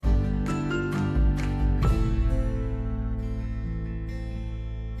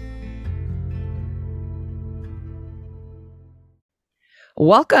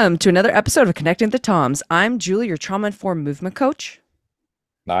Welcome to another episode of Connecting the Toms. I'm Julie, your trauma-informed movement coach.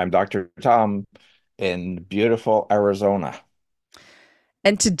 I'm Dr. Tom in beautiful Arizona.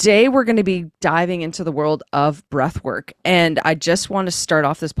 And today we're going to be diving into the world of breathwork. And I just want to start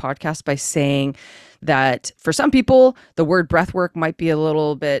off this podcast by saying that for some people, the word breathwork might be a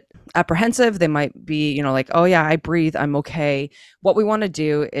little bit apprehensive. They might be, like, oh, yeah, I breathe, I'm okay. What we want to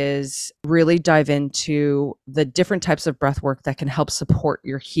do is really dive into the different types of breathwork that can help support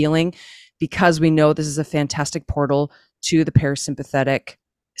your healing, because we know this is a fantastic portal to the parasympathetic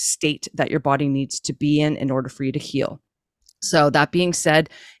state that your body needs to be in order for you to heal. So that being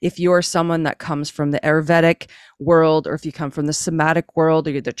said, if you are someone that comes from the Ayurvedic world, or if you come from the somatic world,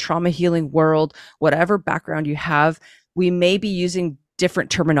 or the trauma healing world, whatever background you have, we may be using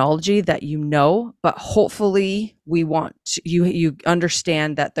different terminology that but hopefully we want you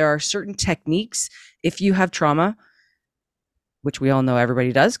understand that there are certain techniques. If you have trauma, which we all know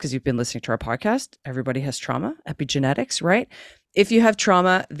everybody does because you've been listening to our podcast, everybody has trauma, epigenetics, right? If you have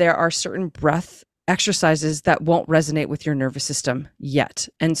trauma, there are certain breath exercises that won't resonate with your nervous system yet.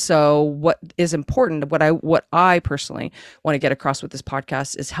 And so what is important, what I personally want to get across with this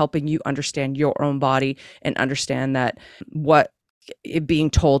podcast, is helping you understand your own body and understand that what being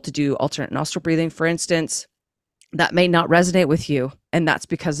told to do alternate nostril breathing, for instance, that may not resonate with you, and that's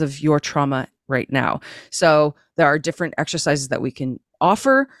because of your trauma right now. So there are different exercises that we can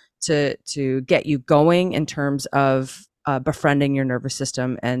offer to get you going in terms of befriending your nervous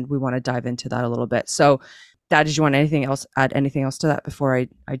system, and we want to dive into that a little bit. So, Dad, did you want add anything else to that before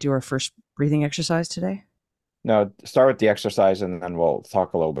I do our first breathing exercise today? No, start with the exercise and then we'll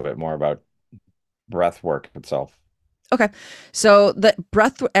talk a little bit more about breath work itself. Okay. So the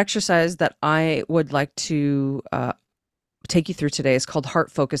breath exercise that I would like to take you through today is called heart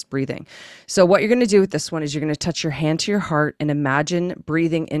focused breathing. So what you're going to do with this one is you're going to touch your hand to your heart and imagine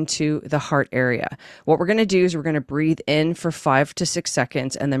breathing into the heart area. What we're going to do is we're going to breathe in for 5 to 6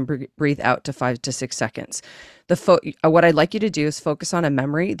 seconds and then breathe out to 5 to 6 seconds. What I'd like you to do is focus on a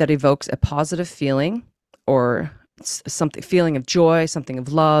memory that evokes a positive feeling, or something, feeling of joy, something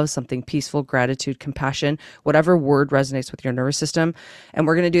of love, something peaceful, gratitude, compassion, whatever word resonates with your nervous system. And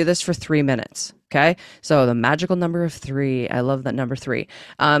we're going to do this for 3 minutes. Okay. So the magical number of three. I love that number three.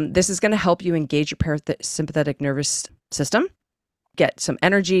 This is going to help you engage your parasympathetic nervous system, get some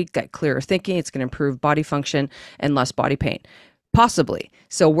energy, get clearer thinking. It's going to improve body function and less body pain, possibly.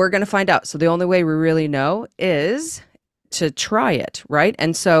 So we're going to find out. So the only way we really know is to try it, right?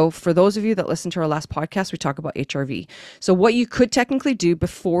 And so for those of you that listen to our last podcast, we talk about HRV. So what you could technically do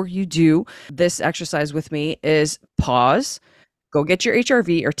before you do this exercise with me is pause, go get your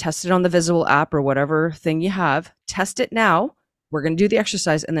HRV or test it on the Visible app or whatever thing you have. Test it now. We're going to do the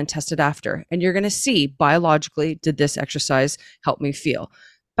exercise and then test it after. And you're going to see biologically, did this exercise help me feel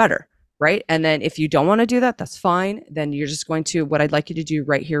better? Right. And then if you don't want to do that, that's fine. Then you're just going to, what I'd like you to do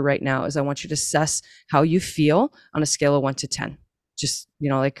right here, right now, is I want you to assess how you feel on a scale of 1 to 10. Just,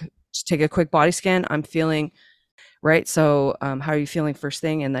 just take a quick body scan. I'm feeling right. So, how are you feeling first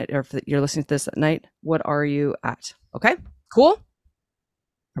thing? And that, or if you're listening to this at night, what are you at? Okay, cool.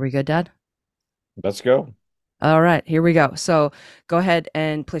 Are we good, Dad? Let's go. All right, here we go. So go ahead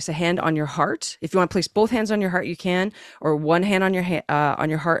and place a hand on your heart. If you want to place both hands on your heart, you can, or one hand on your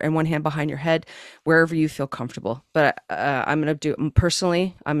heart and one hand behind your head, wherever you feel comfortable. But I'm gonna do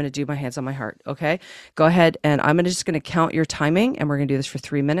personally. I'm gonna do my hands on my heart. Okay, go ahead, and just gonna count your timing, and we're gonna do this for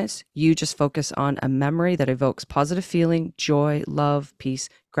 3 minutes. You just focus on a memory that evokes positive feeling, joy, love, peace,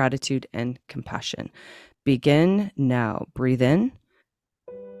 gratitude, and compassion. Begin now. Breathe in.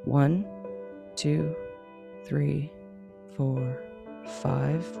 1, 2, 3, 4,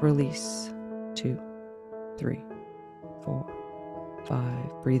 5. Release. 2, 3, 4,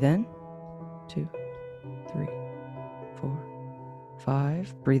 5. Breathe in. 2, 3, 4,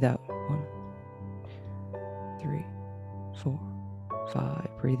 5. Breathe out. 1, 3, 4, 5.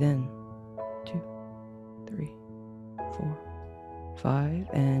 Breathe in. 2, 3, 4, 5.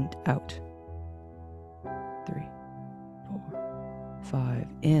 And out. 3, 4, 5.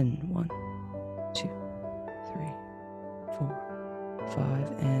 In. 1, 2, 3, 4,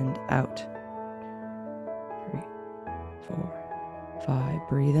 5, and out. 3, 4, 5.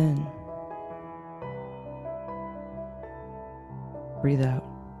 Breathe in. Breathe out.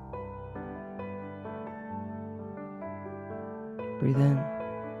 Breathe in.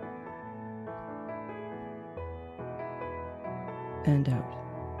 And out.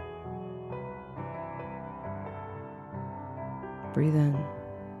 Breathe in.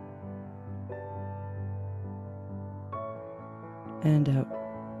 And out.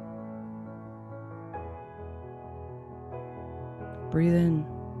 Breathe in,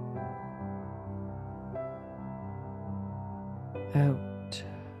 out.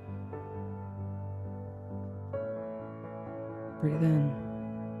 Breathe in,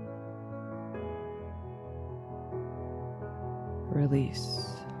 release.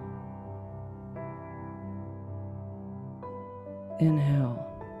 Inhale,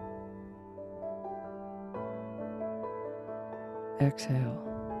 exhale.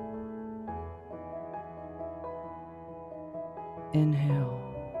 Inhale,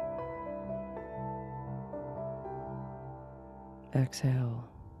 exhale.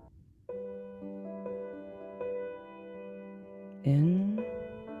 In,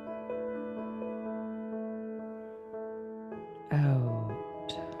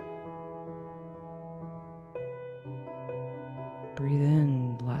 out. Breathe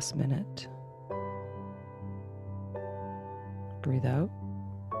in, last minute. Breathe out.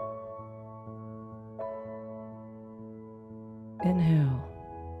 Inhale.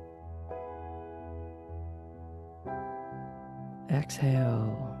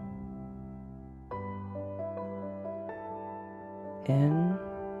 Exhale. In,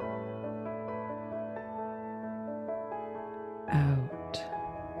 out.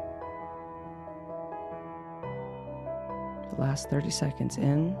 Last 30 seconds.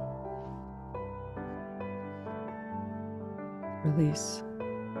 In, release.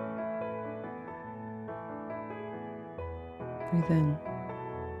 Breathe in,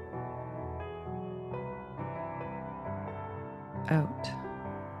 out.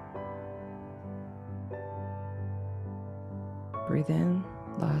 Breathe in,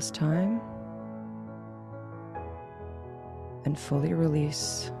 last time, and fully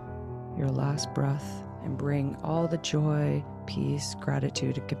release your last breath and bring all the joy, peace,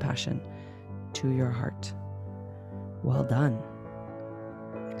 gratitude, and compassion to your heart. Well done.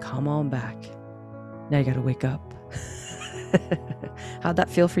 Come on back. Now you got to wake up. How'd that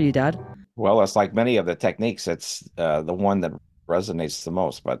feel for you, Dad? Well, it's like many of the techniques, it's the one that resonates the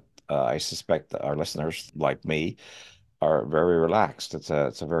most. But I suspect that our listeners, like me, are very relaxed. It's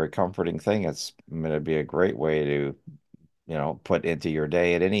a very comforting thing. It's going to be a great way to put into your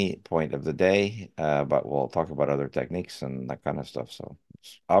day at any point of the day. But we'll talk about other techniques and that kind of stuff. So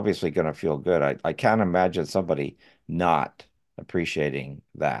it's obviously going to feel good. I can't imagine somebody not appreciating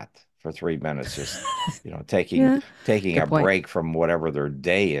that for 3 minutes, just, taking Yeah, taking good a point. break from whatever their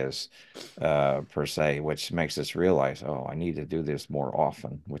day is, per se, which makes us realize, oh, I need to do this more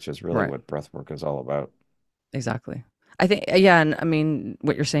often, which is really Right. what breath work is all about. Exactly. I think yeah, and I mean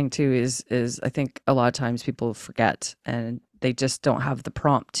what you're saying too is I think a lot of times people forget and they just don't have the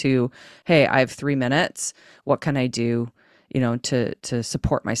prompt to, hey, I have 3 minutes. What can I do, to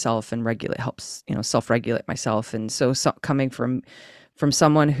support myself and regulate helps, self-regulate myself. And so coming from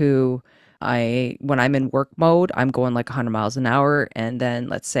someone who when I'm in work mode, I'm going like 100 miles an hour, and then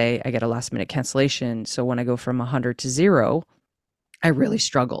let's say I get a last minute cancellation. So when I go from 100 to 0, I really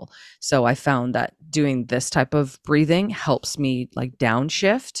struggle. So I found that doing this type of breathing helps me like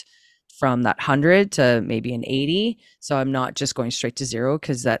downshift from that 100 to maybe an 80. So I'm not just going straight to 0,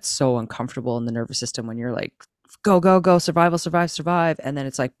 because that's so uncomfortable in the nervous system when you're like, go, go, go, survival, survive, survive. And then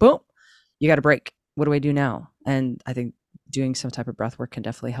it's like, boom, you got a break. What do I do now? And I think doing some type of breath work can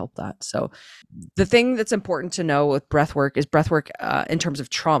definitely help that. So the thing that's important to know with breath work is breath work in terms of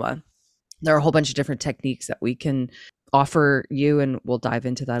trauma. There are a whole bunch of different techniques that we can offer you, and we'll dive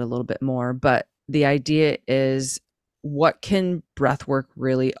into that a little bit more. But the idea is, what can breathwork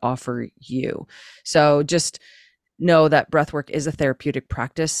really offer you? So just know that breathwork is a therapeutic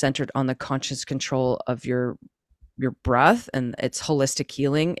practice centered on the conscious control of your breath, and it's holistic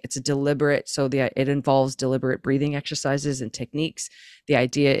healing. It's a deliberate, so it involves deliberate breathing exercises and techniques. The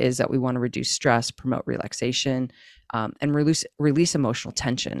idea is that we want to reduce stress, promote relaxation, and release emotional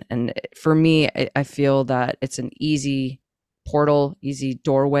tension. And for me, I feel that it's an easy portal, easy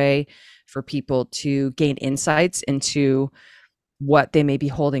doorway for people to gain insights into what they may be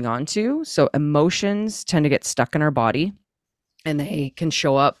holding on to. So emotions tend to get stuck in our body, and they can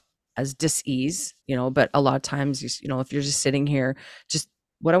show up as dis-ease, but a lot of times, if you're just sitting here, just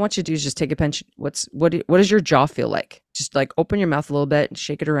what I want you to do is just take a pinch. What does your jaw feel like? Just like open your mouth a little bit and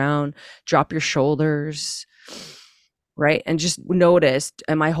shake it around, drop your shoulders, right? And just notice,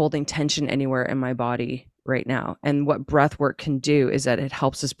 am I holding tension anywhere in my body right now? And what breath work can do is that it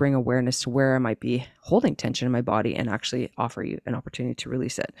helps us bring awareness to where I might be holding tension in my body and actually offer you an opportunity to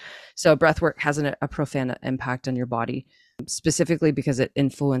release it. So breath work has a profound impact on your body, specifically because it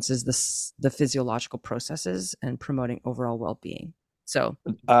influences the physiological processes and promoting overall well-being. So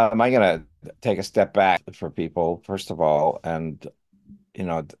I'm going to take a step back for people, first of all, and you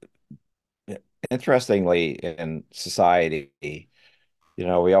know, interestingly, in society,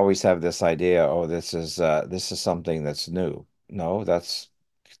 We always have this idea, oh, this is something that's new. No, that's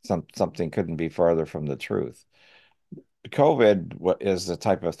something couldn't be farther from the truth. COVID is the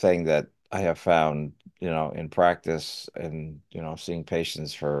type of thing that I have found, in practice and, seeing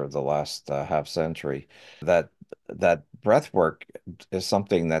patients for the last half century, that that breath work is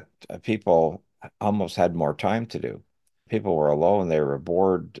something that people almost had more time to do. People were alone, they were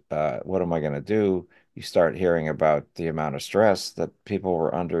bored. What am I going to do? You start hearing about the amount of stress that people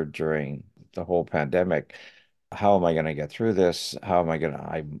were under during the whole pandemic. How am I going to get through this?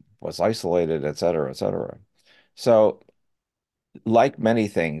 I was isolated, et cetera, et cetera. So like many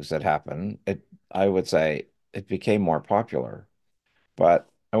things that happen, I would say it became more popular. But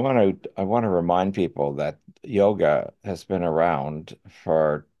I want to remind people that yoga has been around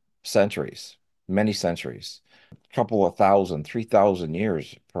for centuries, many centuries, a couple of thousand, 3,000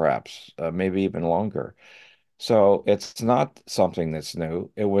 years, perhaps, maybe even longer. So it's not something that's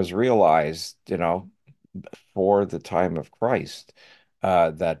new. It was realized, for the time of Christ,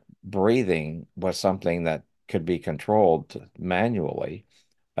 that breathing was something that could be controlled manually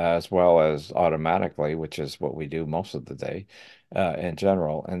as well as automatically, which is what we do most of the day in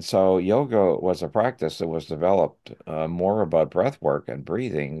general. And so yoga was a practice that was developed more about breath work and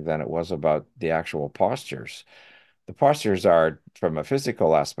breathing than it was about the actual postures. The postures are, from a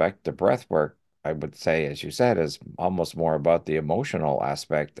physical aspect, the breath work, I would say, as you said, is almost more about the emotional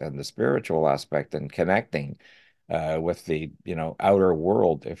aspect and the spiritual aspect and connecting with the, outer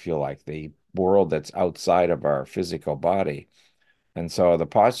world, if you like, the world that's outside of our physical body. And so the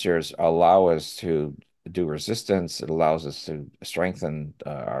postures allow us to do resistance. It allows us to strengthen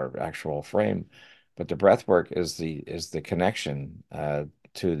our actual frame. But the breath work is the connection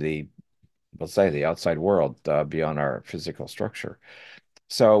to the, let's say, the outside world beyond our physical structure.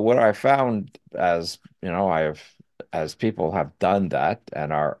 So what I found, as people have done that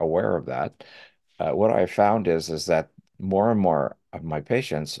and are aware of that, what I found is that more and more of my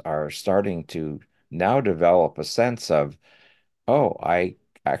patients are starting to now develop a sense of, oh, I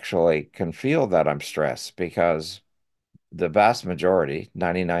actually can feel that I'm stressed, because the vast majority,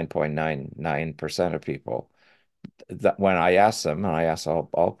 99.99% of people, that when I ask them, and I ask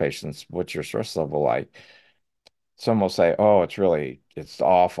all patients, what's your stress level like? Some will say, oh, it's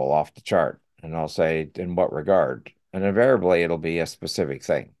awful, off the chart. And I'll say, in what regard? And invariably, it'll be a specific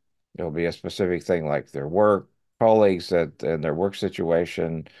thing. It'll be a specific thing like their work, colleagues and their work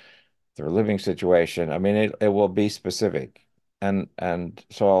situation, their living situation. I mean, it will be specific. And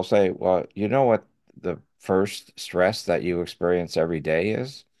so I'll say, well, you know what the first stress that you experience every day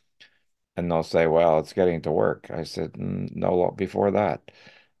is? And they'll say, well, it's getting to work. I said, no, before that.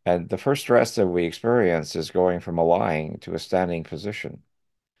 And the first stress that we experience is going from a lying to a standing position,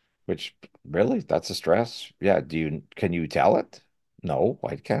 which really, that's a stress. Yeah. Can you tell it? No,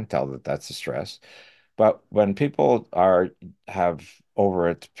 I can't tell that that's a stress. But when people have over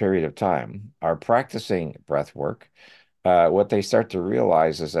a period of time are practicing breath work, what they start to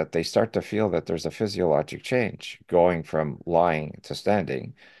realize is that they start to feel that there's a physiologic change going from lying to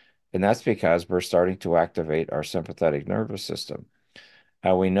standing. And that's because we're starting to activate our sympathetic nervous system.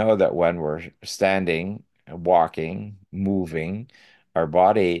 And we know that when we're standing, walking, moving, our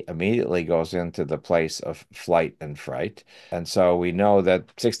body immediately goes into the place of flight and fright. And so we know that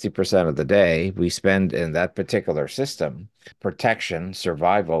 60% of the day we spend in that particular system, protection,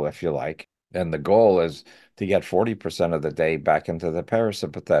 survival, if you like. And the goal is to get 40% of the day back into the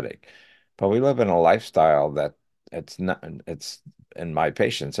parasympathetic. But we live in a lifestyle that it's, in my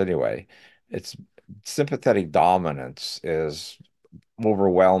patients anyway, it's sympathetic dominance is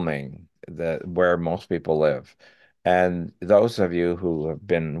overwhelming where most people live. And those of you who have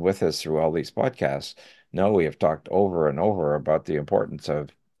been with us through all these podcasts know we have talked over and over about the importance of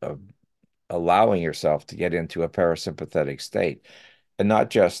allowing yourself to get into a parasympathetic state. And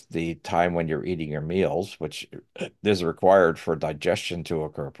not just the time when you're eating your meals, which is required for digestion to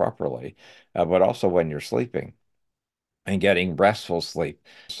occur properly, but also when you're sleeping and getting restful sleep,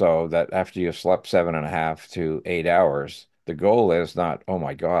 so that after you've slept 7.5 to 8 hours, the goal is not, oh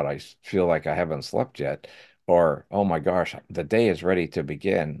my God, I feel like I haven't slept yet, or oh my gosh, the day is ready to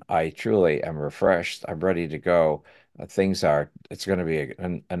begin. I truly am refreshed. I'm ready to go. It's going to be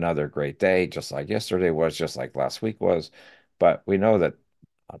another great day, just like yesterday was, just like last week was. But we know that,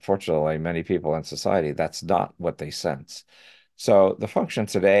 unfortunately, many people in society, that's not what they sense. So the function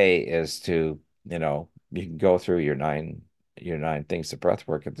today is to, you can go through your nine things of breath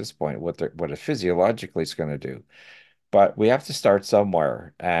work at this point, what it physiologically is going to do. But we have to start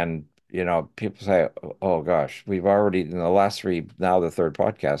somewhere. And, people say, oh gosh, we've already, in the last three, now the third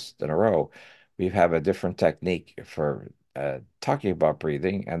podcast in a row, we have a different technique for talking about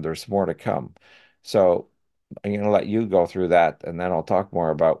breathing, and there's more to come. So I'm going to let you go through that, and then I'll talk more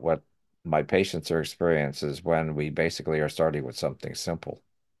about what my patients are experiences when we basically are starting with something simple.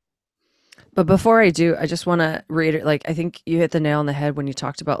 But before I do, I just want to reiterate, like, I think you hit the nail on the head when you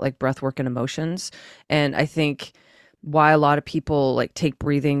talked about like breath work and emotions. And I think why a lot of people like take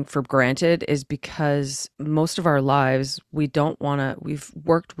breathing for granted is because most of our lives, we've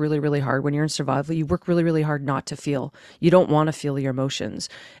worked really, really hard. When you're in survival, you work really, really hard not to feel. You don't want to feel your emotions.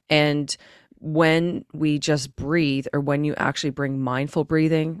 And when we just breathe, or when you actually bring mindful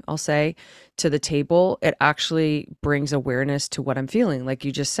breathing, I'll say, to the table, it actually brings awareness to what I'm feeling. Like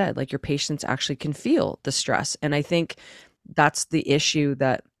you just said, like your patients actually can feel the stress. And I think that's the issue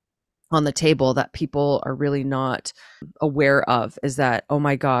that on the table that people are really not aware of, is that, oh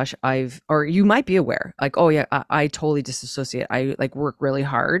my gosh, or you might be aware, like, oh yeah, I totally disassociate. I like work really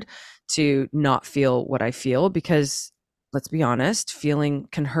hard to not feel what I feel, because let's be honest, feeling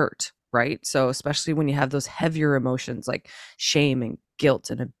can hurt, right? So especially when you have those heavier emotions like shame and guilt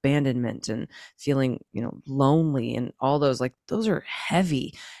and abandonment and feeling, lonely, and all those, like, those are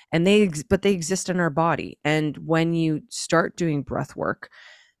heavy, and but they exist in our body. And when you start doing breath work,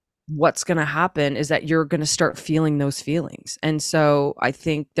 what's going to happen is that you're going to start feeling those feelings. And so I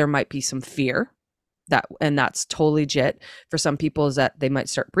think there might be some fear, and that's totally legit for some people, is that they might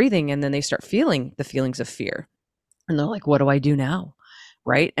start breathing and then they start feeling the feelings of fear. And they're like, what do I do now?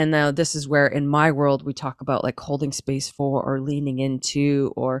 Right. And now this is where in my world we talk about like holding space for, or leaning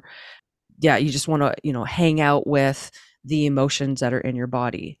into, or yeah, you just want to, hang out with the emotions that are in your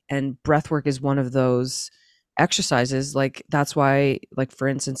body. And breath work is one of those exercises. Like that's why, like for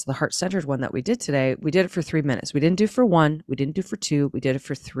instance, the heart centered one that we did today, we did it for 3 minutes. We didn't do for one, we didn't do for two, we did it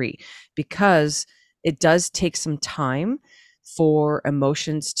for three, because it does take some time for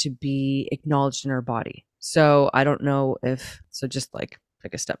emotions to be acknowledged in our body. So I don't know if, so just like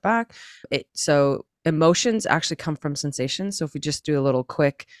take a step back. So emotions actually come from sensations. So if we just do a little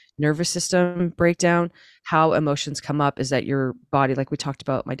quick nervous system breakdown, how emotions come up is that your body, like we talked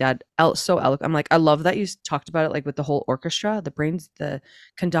about, my dad, so eloquent. I'm like, I love that you talked about it, like with the whole orchestra, the brains, the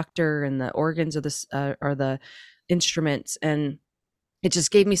conductor, and the organs of this are the instruments. And it just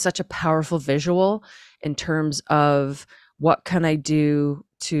gave me such a powerful visual in terms of what can I do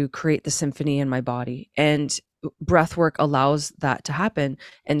to create the symphony in my body. And breath work allows that to happen.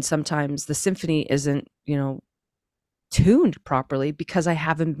 And sometimes the symphony isn't, tuned properly because I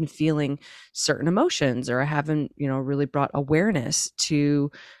haven't been feeling certain emotions, or I haven't, really brought awareness to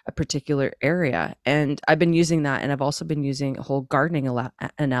a particular area. And I've been using that. And I've also been using a whole gardening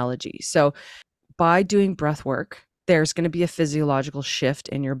analogy. So by doing breath work, there's going to be a physiological shift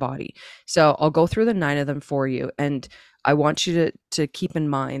in your body. So I'll go through the 9 of them for you. And I want you to keep in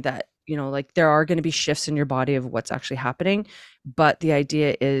mind that, like there are going to be shifts in your body of what's actually happening. But the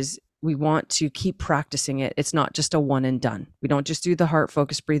idea is we want to keep practicing it. It's not just a one and done. We don't just do the heart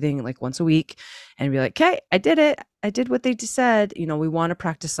focused breathing like once a week and be like, okay, I did it. I did what they just said. We want to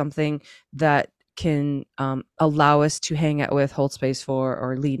practice something that can allow us to hang out with, hold space for,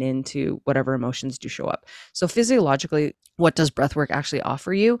 or lean into whatever emotions do show up. So physiologically, what does breathwork actually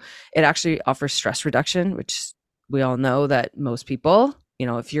offer you? It actually offers stress reduction, which we all know that most people,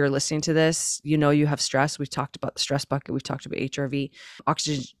 if you're listening to this, you have stress. We've talked about the stress bucket. We've talked about HRV.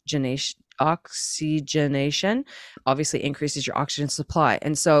 Oxygenation obviously increases your oxygen supply.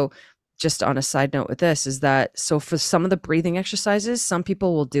 And so just on a side note with this is that, so for some of the breathing exercises, some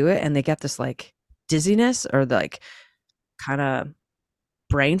people will do it and they get this like dizziness, or like kind of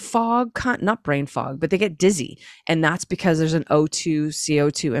brain fog, not brain fog, but they get dizzy. And that's because there's an O2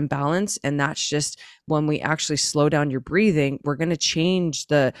 CO2 imbalance. And that's just when we actually slow down your breathing, we're going to change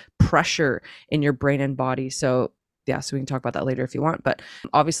the pressure in your brain and body. So yeah, so we can talk about that later if you want, but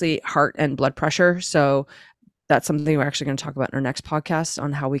obviously heart and blood pressure. So that's something we're actually going to talk about in our next podcast,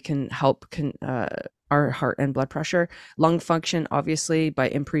 on how we can help our heart and blood pressure. Lung function, obviously, by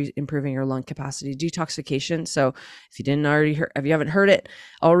improving your lung capacity. Detoxification. So if you didn't already hear, if you haven't heard it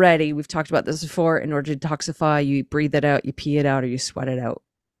already, we've talked about this before. In order to detoxify, you breathe it out, you pee it out, or you sweat it out.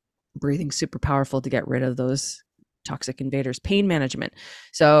 Breathing super powerful to get rid of those toxic invaders. Pain management.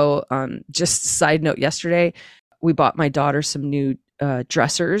 So just side note, yesterday we bought my daughter some new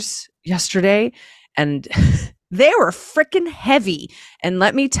dressers yesterday, and they were freaking heavy. And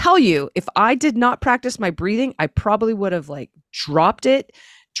let me tell you, if I did not practice my breathing, I probably would have like dropped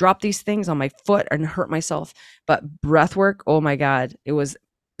these things on my foot and hurt myself. But breath work, oh my God, it was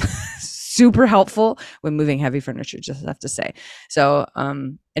super helpful when moving heavy furniture, just have to say. So,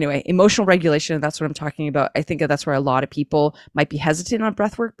 anyway, emotional regulation, that's what I'm talking about. I think that's where a lot of people might be hesitant on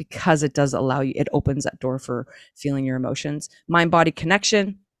breath work because it does allow you, it opens that door for feeling your emotions. Mind body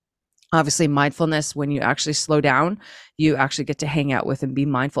connection, obviously mindfulness. When you actually slow down, you actually get to hang out with and be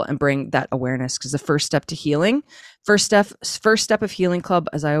mindful and bring that awareness, because the first step to healing, first step of healing club,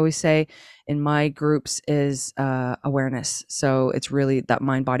 as I always say in my groups, is awareness. So it's really that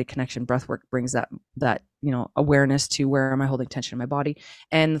mind body connection. Breath work brings that awareness to where am I holding tension in my body.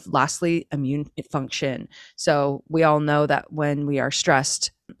 And lastly, immune function. So we all know that when we are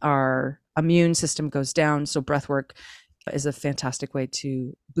stressed, our immune system goes down. So breath work is a fantastic way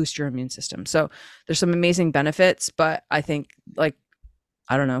to boost your immune system. So there's some amazing benefits, but I think, like,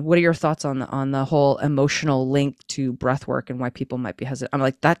 I don't know, what are your thoughts on the whole emotional link to breath work and why people might be hesitant? I'm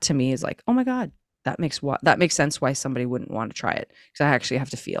like, that to me is like, oh my God, that makes sense why somebody wouldn't want to try it. Because I actually have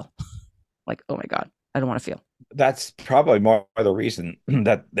to feel like, oh my God, I don't want to feel. That's probably more the reason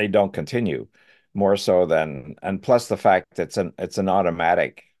that they don't continue, more so than, and plus the fact that it's an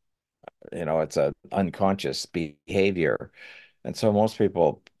automatic, it's an unconscious behavior. And so most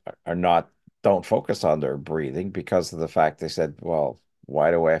people are not, don't focus on their breathing because of the fact they said, well,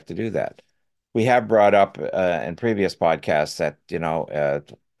 why do I have to do that? We have brought up in previous podcasts that,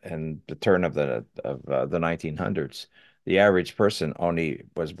 in the turn of the 1900s, the average person only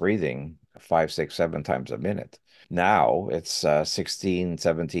was breathing 5, 6, 7 times a minute. Now it's 16,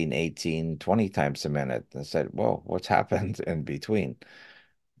 17, 18, 20 times a minute. I said, well, what's happened in between?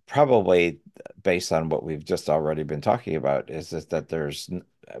 Probably based on what we've just already been talking about, is that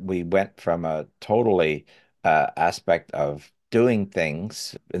we went from a totally aspect of doing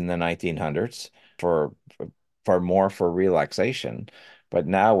things in the 1900s for for relaxation, but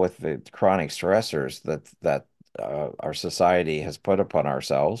now with the chronic stressors that our society has put upon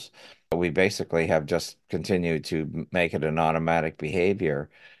ourselves, we basically have just continued to make it an automatic behavior.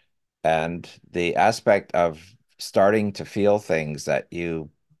 And the aspect of starting to feel things that you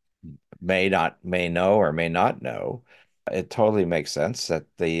may know or may not know, it totally makes sense that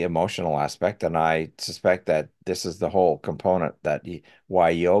the emotional aspect, and I suspect that this is the whole component that why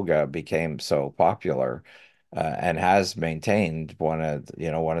yoga became so popular, and has maintained one of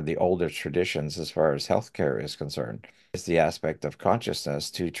the oldest traditions as far as healthcare is concerned, is the aspect of consciousness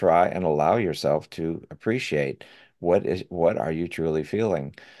to try and allow yourself to appreciate what are you truly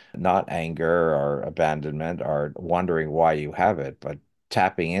feeling, not anger or abandonment or wondering why you have it, but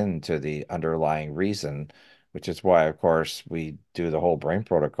tapping into the underlying reason, which is why, of course, we do the whole brain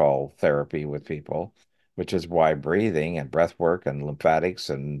protocol therapy with people, which is why breathing and breath work and lymphatics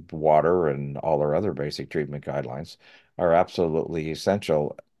and water and all our other basic treatment guidelines are absolutely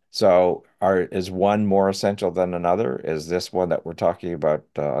essential. So, is one more essential than another? Is this one that we're talking about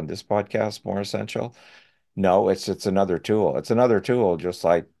on this podcast more essential? No, it's another tool. It's another tool, just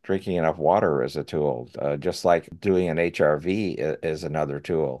like drinking enough water is a tool, just like doing an HRV is another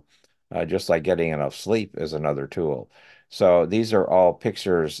tool, just like getting enough sleep is another tool. So these are all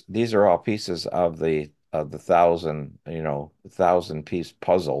pictures. These are all pieces of the thousand piece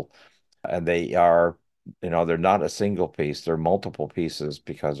puzzle, and they're not a single piece. They're multiple pieces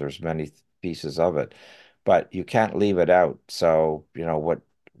because there's many pieces of it, but you can't leave it out. So,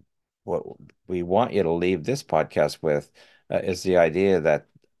 what we want you to leave this podcast with is the idea that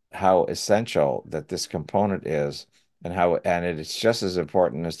how essential that this component is, and it's just as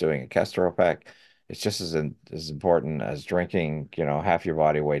important as doing a Kestrel pack. It's just as important as drinking, half your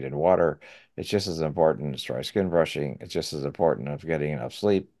body weight in water. It's just as important as dry skin brushing. It's just as important as getting enough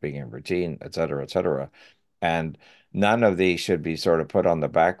sleep, being in routine, et cetera, et cetera. And none of these should be sort of put on the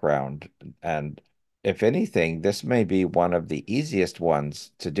background. And if anything, this may be one of the easiest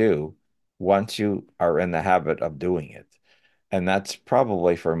ones to do once you are in the habit of doing it. And that's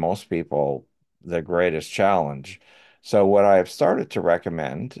probably for most people the greatest challenge. So what I have started to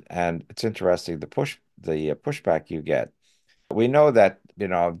recommend, and it's interesting, the pushback you get. We know that,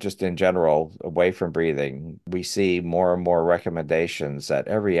 just in general, away from breathing, we see more and more recommendations that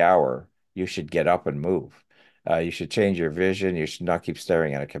every hour you should get up and move. You should change your vision. You should not keep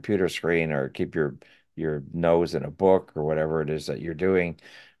staring at a computer screen or keep your nose in a book or whatever it is that you're doing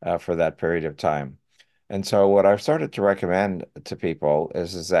for that period of time. And so what I've started to recommend to people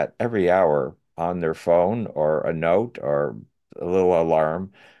is that every hour on their phone or a note or a little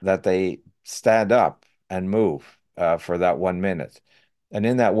alarm, that they stand up and move for that 1 minute. And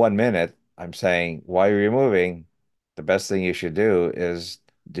in that 1 minute, I'm saying, while you're moving, the best thing you should do is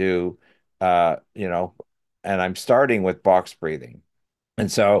do, uh, you know, and I'm starting with box breathing.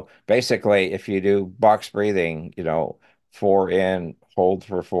 And so basically, if you do box breathing, four in, hold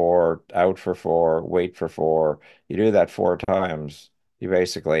for four, out for four, wait for four. You do that four times, you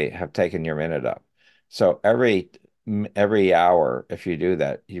basically have taken your minute up. So every hour, if you do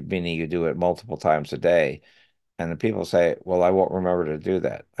that, meaning you do it multiple times a day, and the people say, "Well, I won't remember to do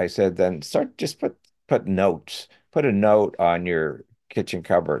that." I said, "Then start just put notes. Put a note on your kitchen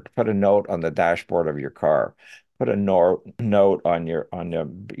cupboard. Put a note on the dashboard of your car. Put a note on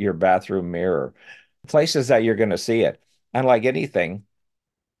your bathroom mirror. Places that you're going to see it." And like anything,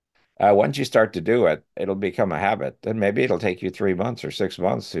 once you start to do it, it'll become a habit. And maybe it'll take you 3 months or 6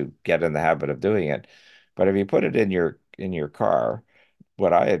 months to get in the habit of doing it. But if you put it in your car,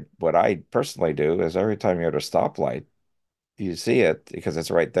 what I personally do is every time you're at a stoplight, you see it because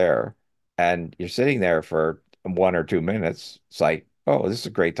it's right there, and you're sitting there for 1 or 2 minutes. It's like, oh, this is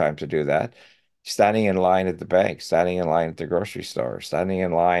a great time to do that. Standing in line at the bank, standing in line at the grocery store, standing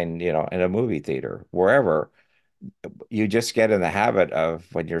in line, in a movie theater, wherever, you just get in the habit of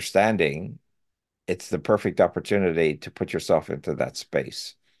when you're standing, it's the perfect opportunity to put yourself into that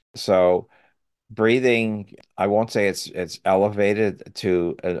space. So breathing, I won't say it's elevated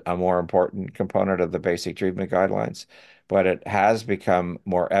to a more important component of the basic treatment guidelines, but it has become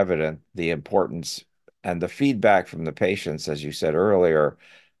more evident the importance and the feedback from the patients, as you said earlier,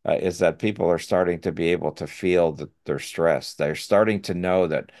 is that people are starting to be able to feel that they're stressed. They're starting to know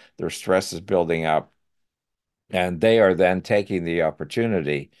that their stress is building up, and they are then taking the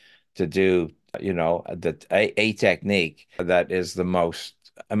opportunity to do, a technique that is the most,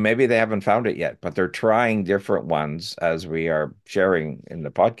 and maybe they haven't found it yet, but they're trying different ones as we are sharing in the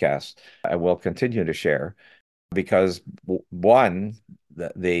podcast. I will continue to share because one,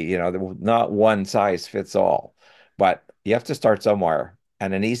 not one size fits all, but you have to start somewhere.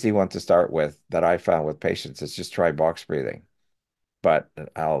 And an easy one to start with that I found with patients is just try box breathing. But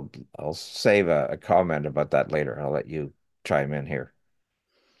I'll save a comment about that later. I'll let you chime in here.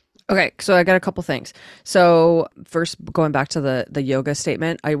 Okay, so I got a couple things. So first, going back to the yoga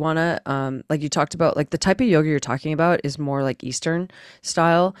statement, I wanna like you talked about, like the type of yoga you're talking about is more like Eastern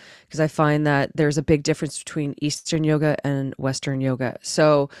style, because I find that there's a big difference between Eastern yoga and Western yoga.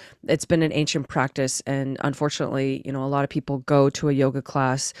 So it's been an ancient practice, and unfortunately, a lot of people go to a yoga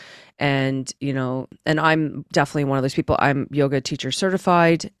class, and and I'm definitely one of those people. I'm yoga teacher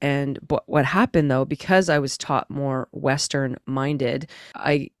certified, and what happened though, because I was taught more Western minded,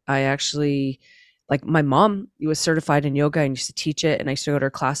 I actually, like, my mom was certified in yoga and used to teach it, and I used to go to her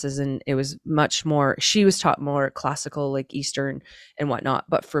classes, and it was much more, she was taught more classical, like Eastern and whatnot.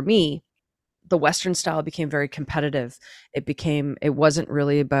 But for me, the Western style became very competitive. It wasn't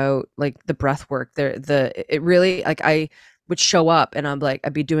really about like the breath work. It really, like, I would show up and I'm like,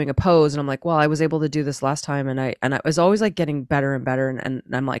 I'd be doing a pose and I'm like, well, I was able to do this last time. And I was always like getting better and better. And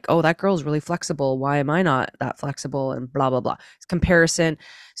I'm like, oh, that girl's really flexible. Why am I not that flexible? And blah, blah, blah. It's comparison.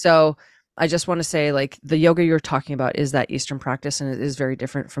 So I just want to say, like, the yoga you're talking about is that Eastern practice, and it is very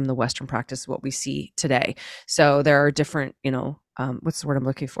different from the Western practice, what we see today. So there are different, what's the word I'm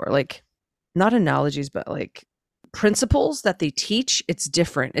looking for? Like, not analogies, but like principles that they teach. It's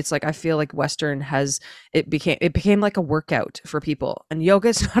different. It's like, I feel like Western has, it became like a workout for people, and yoga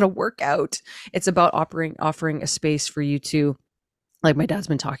is not a workout. It's about offering a space for you to, like my dad's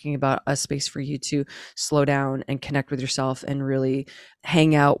been talking about, a space for you to slow down and connect with yourself and really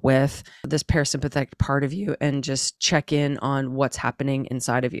hang out with this parasympathetic part of you and just check in on what's happening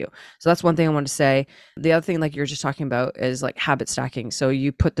inside of you. So that's one thing I want to say. The other thing, like you're just talking about, is like habit stacking. So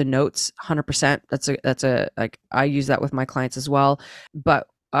you put the notes 100%. That's a like, I use that with my clients as well. But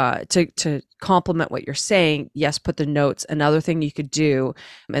to complement what you're saying, yes, put the notes. Another thing you could do,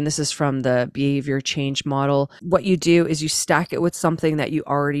 and this is from the behavior change model, what you do is you stack it with something that you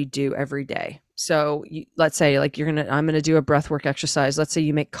already do every day. So let's say, like, I'm gonna do a breath work exercise. Let's say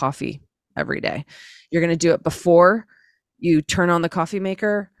you make coffee every day. You're gonna do it before you turn on the coffee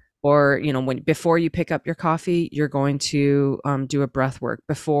maker, or before you pick up your coffee, you're going to do a breath work.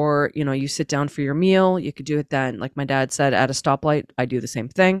 Before you sit down for your meal, you could do it then. Like my dad said, at a stoplight, I do the same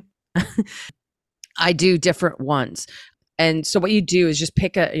thing. I do different ones. And so what you do is just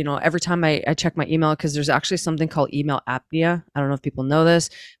pick every time I check my email, because there's actually something called email apnea. I don't know if people know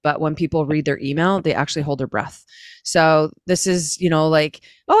this, but when people read their email, they actually hold their breath. So this is, like,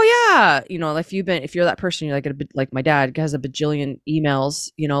 oh yeah, if you're that person, you're like my dad has a bajillion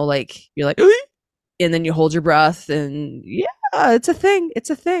emails, like you're like, and then you hold your breath, and yeah, it's a thing. It's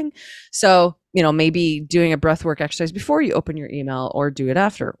a thing. So, maybe doing a breath work exercise before you open your email, or do it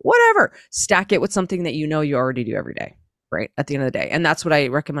after, whatever. Stack it with something that you already do every day, right? At the end of the day. And that's what I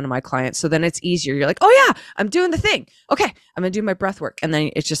recommend to my clients. So then it's easier. You're like, oh yeah, I'm doing the thing. Okay, I'm going to do my breath work. And then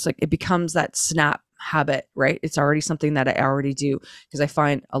it's just like, it becomes that snap habit, right? It's already something that I already do, because I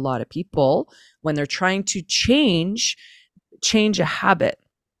find a lot of people, when they're trying to change a habit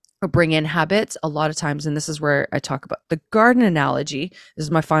or bring in habits, a lot of times, and this is where I talk about the garden analogy. This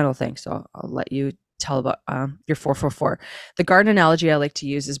is my final thing, so I'll let you tell about your 444. The garden analogy I like to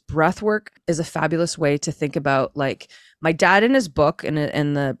use is breath work is a fabulous way to think about, like, my dad in his book and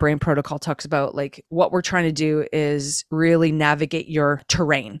the brain protocol talks about, like, what we're trying to do is really navigate your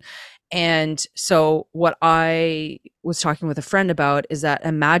terrain. And so what I was talking with a friend about is that,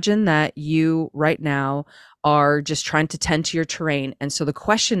 imagine that you right now are just trying to tend to your terrain. And so the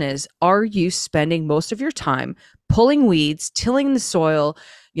question is, are you spending most of your time pulling weeds, tilling the soil,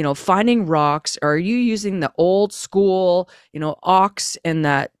 finding rocks? Or are you using the old school, ox and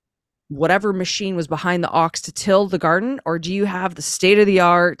that whatever machine was behind the ox to till the garden? Or do you have the state of the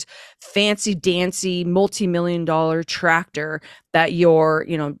art, fancy dancy, multi-million dollar tractor that you're,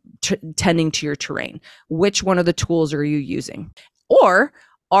 tending to your terrain? Which one of the tools are you using? Or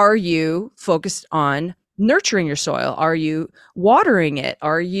are you focused on nurturing your soil? Are you watering it?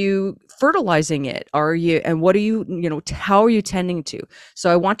 Are you fertilizing it? And what are you, how are you tending to? So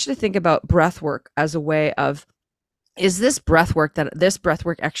I want you to think about breath work as a way of, is this breath work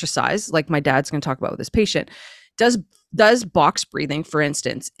exercise, like my dad's going to talk about with his patient, does box breathing, for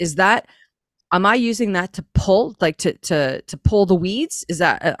instance, is that, am I using that to pull, like to pull the weeds? Is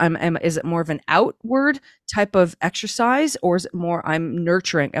that is it more of an outward type of exercise, or is it more I'm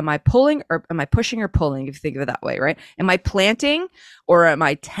nurturing? Am I pulling, or am I pushing or pulling? If you think of it that way, right? Am I planting or am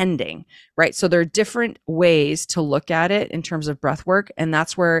I tending? Right. So there are different ways to look at it in terms of breath work, and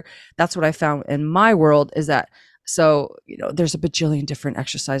that's what I found in my world, is that, so, there's a bajillion different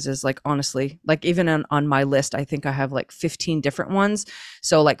exercises. Like, honestly, like, even on my list, I think I have like 15 different ones.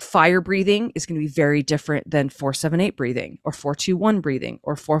 So, like, fire breathing is going to be very different than 478 breathing, or 421 breathing,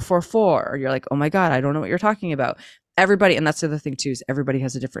 or 444. Or you're like, oh my God, I don't know what you're talking about. Everybody, and that's the other thing too, is everybody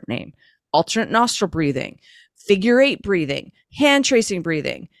has a different name. Alternate nostril breathing, figure eight breathing, hand tracing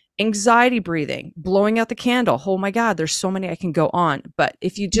breathing, anxiety breathing, blowing out the candle. Oh my God, there's so many I can go on. But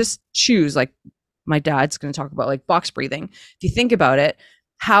if you just choose, like, my dad's going to talk about, like, box breathing. If you think about it,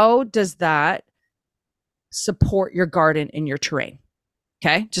 how does that support your garden in your terrain?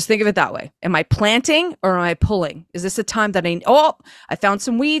 Okay. Just think of it that way. Am I planting or am I pulling? Is this a time that I found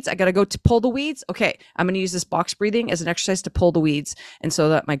some weeds. I got to go to pull the weeds. Okay. I'm going to use this box breathing as an exercise to pull the weeds, and so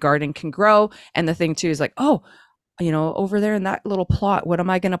that my garden can grow. And the thing too is, like, over there in that little plot, what am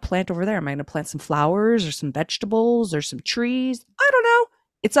I going to plant over there? Am I going to plant some flowers or some vegetables or some trees? I don't know.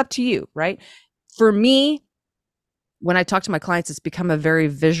 It's up to you, right? For me, when I talk to my clients, it's become a very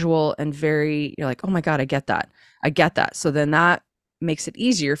visual and very, you're like, oh my God, I get that. I get that. So then that makes it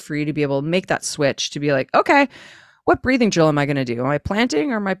easier for you to be able to make that switch to be like, okay, what breathing drill am I going to do? Am I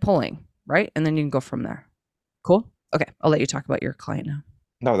planting or am I pulling? Right. And then you can go from there. Cool. Okay. I'll let you talk about your client now,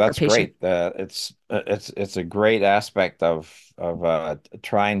 No, or that's patient. great. It's a great aspect of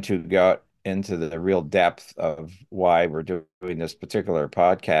trying to go into the real depth of why we're doing this particular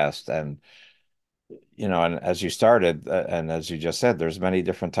podcast. And and as you started, and as you just said, there's many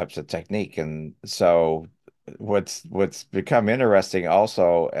different types of technique. And so what's become interesting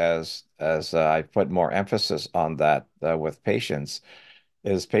also, as I put more emphasis on that with patients,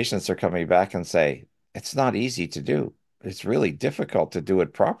 is patients are coming back and say, it's not easy to do. It's really difficult to do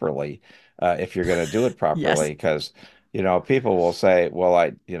it properly, if you're going to do it properly, Yes. because people will say, well,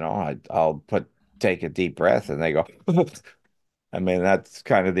 I'll take a deep breath, and they go, I mean, that's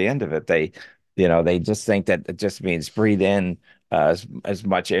kind of the end of it. They just think that it just means breathe in as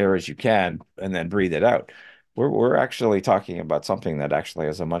much air as you can and then breathe it out. We're actually talking about something that actually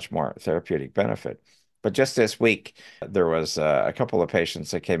has a much more therapeutic benefit. But just this week, there was a couple of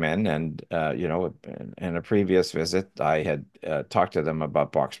patients that came in, and in a previous visit, I had talked to them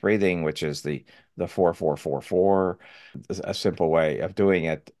about box breathing, which is the 4444, a simple way of doing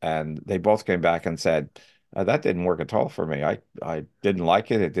it, and they both came back and said, that didn't work at all for me. I didn't like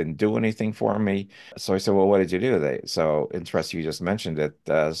it. It didn't do anything for me. So I said, well, what did you do? So interesting, you just mentioned it.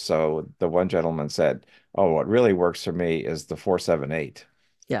 So the one gentleman said, oh, what really works for me is the 478.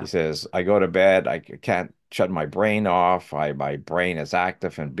 He Yeah. says, I go to bed, I can't shut my brain off. My brain is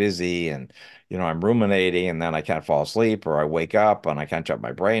active and busy, and I'm ruminating, and then I can't fall asleep, or I wake up and I can't shut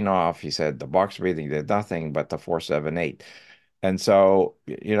my brain off. He said the box breathing did nothing but the 478. And so,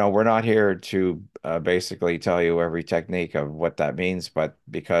 we're not here to basically tell you every technique of what that means, but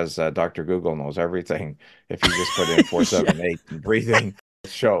because Dr. Google knows everything, if you just put in Yeah. 478 and breathing,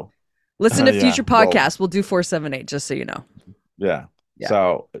 show. Listen to Yeah. future Well, podcasts. We'll do 478, just so you know. yeah. Yeah.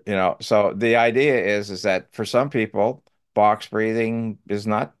 So the idea is that for some people, box breathing is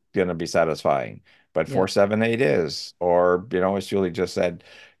not going to be satisfying. but Yeah. 478 is. Or, as Julie just said,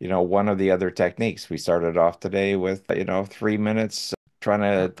 one of the other techniques. We started off today with, 3 minutes Yeah. trying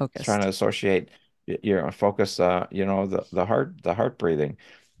to Focused. associate, focus, the heart breathing.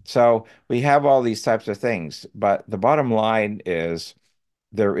 So we have all these types of things, but the bottom line is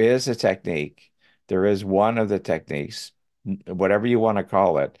there is a technique. There is one of the techniques, whatever you want to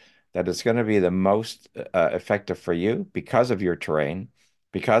call it, that is going to be the most effective for you because of your terrain,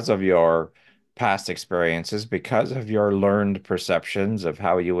 because of your past experiences, because of your learned perceptions of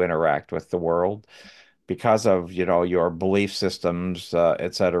how you interact with the world, because of, your belief systems,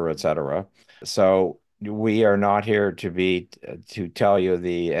 et cetera, et cetera. So we are not here to tell you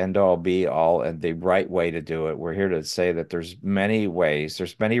the end all be all and the right way to do it. We're here to say that there's many ways,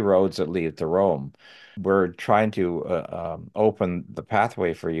 there's many roads that lead to Rome. We're trying to open the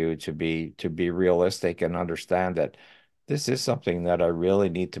pathway for you to be realistic and understand that this is something that I really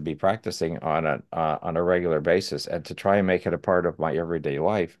need to be practicing on a regular basis and to try and make it a part of my everyday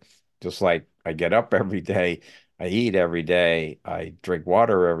life. Just like I get up every day, I eat every day, I drink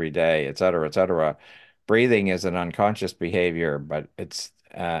water every day, et cetera, et cetera. Breathing is an unconscious behavior, but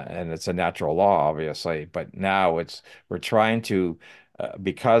and it's a natural law, obviously. But now we're trying to,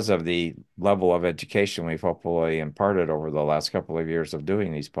 because of the level of education we've hopefully imparted over the last couple of years of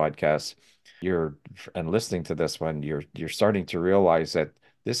doing these podcasts, you're and listening to this one, you're starting to realize that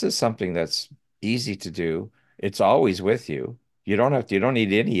this is something that's easy to do. It's always with you. You don't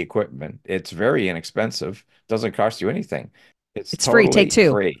need any equipment. It's very inexpensive. Doesn't cost you anything. It's It's free. Take totally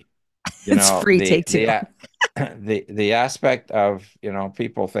two. free. It's free. Take two. The aspect of,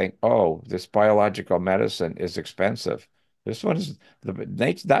 people think, oh, this biological medicine is expensive. This one is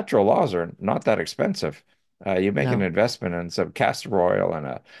the natural laws are not that expensive. You make an No. investment in some castor oil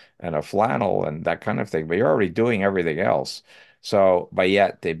and a flannel and that kind of thing, but you're already doing everything else. So, but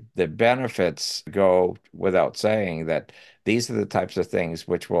yet the benefits go without saying that these are the types of things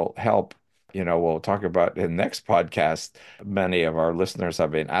which will help. We'll talk about in the next podcast many of our listeners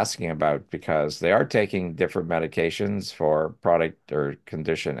have been asking about because they are taking different medications for product or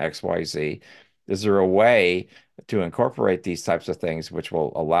condition XYZ. Is there a way to incorporate these types of things which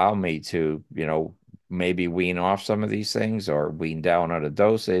will allow me to, maybe wean off some of these things or wean down on a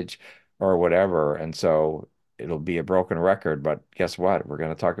dosage or whatever? And so it'll be a broken record, but guess what? We're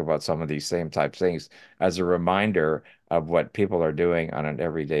going to talk about some of these same type things as a reminder of what people are doing on an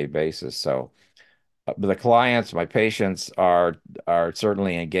everyday basis. So the clients, my patients are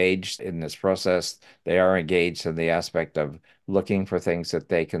certainly engaged in this process. They are engaged in the aspect of looking for things that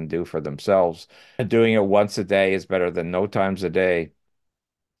they can do for themselves. And doing it once a day is better than no times a day.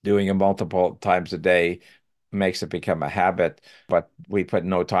 Doing it multiple times a day makes it become a habit, but we put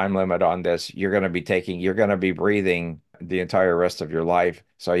no time limit on this. You're going to be breathing the entire rest of your life.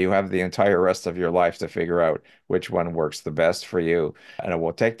 So you have the entire rest of your life to figure out which one works the best for you. And it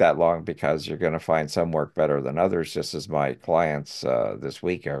won't take that long because you're going to find some work better than others, just as my clients this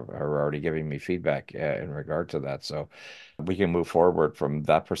week are already giving me feedback in regard to that. So we can move forward from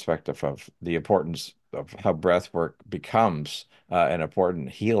that perspective of the importance of how breath work becomes an important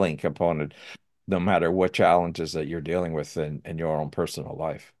healing component no matter what challenges that you're dealing with in your own personal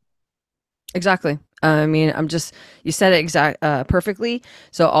life. Exactly. I mean, you said it perfectly.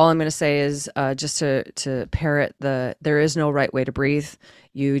 So all I'm going to say is just to parrot there is no right way to breathe.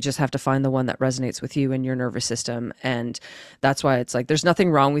 You just have to find the one that resonates with you and your nervous system. And that's why it's like, there's nothing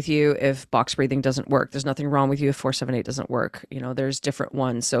wrong with you if box breathing doesn't work. There's nothing wrong with you if 478 doesn't work. There's different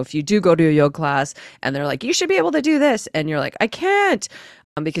ones. So if you do go to a yoga class and they're like, you should be able to do this. And you're like, I can't,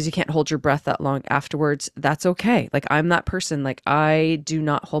 because you can't hold your breath that long afterwards, that's okay. Like, I'm that person. Like, I do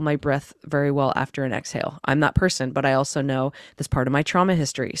not hold my breath very well after an exhale. I'm that person, but I also know that's part of my trauma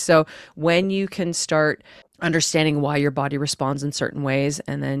history. So when you can start understanding why your body responds in certain ways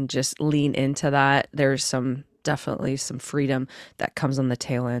and then just lean into that, there's definitely some freedom that comes on the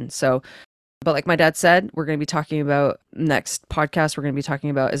tail end. So, but like my dad said, we're going to be talking about next podcast. We're going to be talking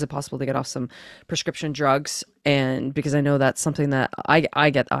about, is it possible to get off some prescription drugs? And because I know that's something that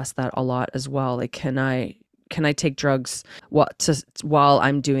I get asked that a lot as well. Like, can I take drugs while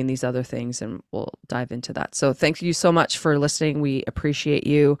I'm doing these other things? And we'll dive into that. So thank you so much for listening. We appreciate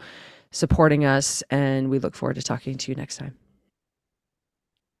you supporting us, and we look forward to talking to you next time.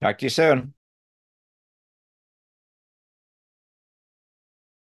 Talk to you soon.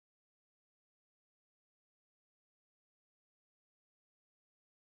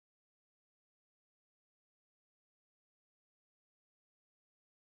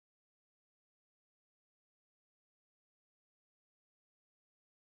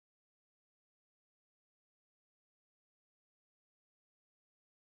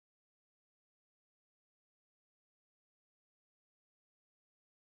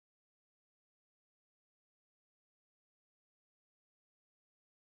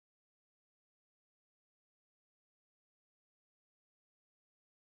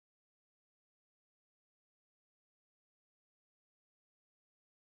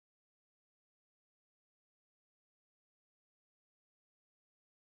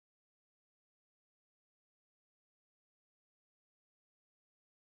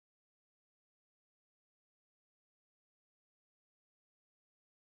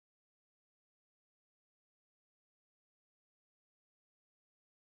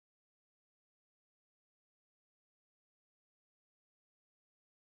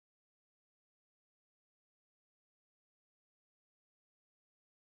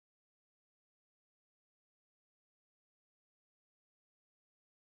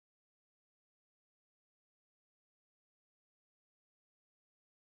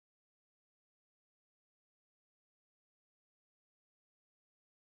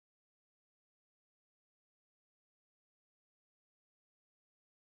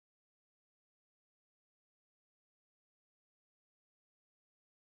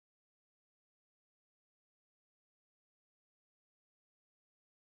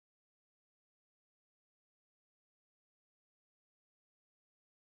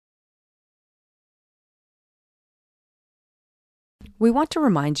 We want to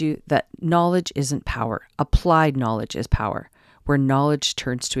remind you that knowledge isn't power. Applied knowledge is power, where knowledge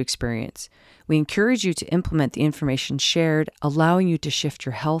turns to experience. We encourage you to implement the information shared, allowing you to shift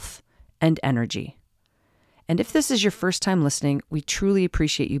your health and energy. And if this is your first time listening, we truly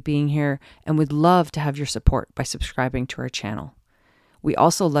appreciate you being here and would love to have your support by subscribing to our channel. We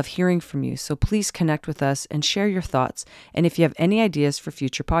also love hearing from you, so please connect with us and share your thoughts. And if you have any ideas for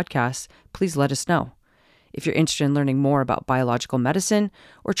future podcasts, please let us know. If you're interested in learning more about biological medicine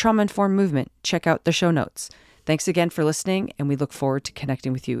or trauma-informed movement, check out the show notes. Thanks again for listening, and we look forward to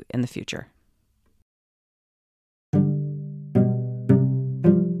connecting with you in the future.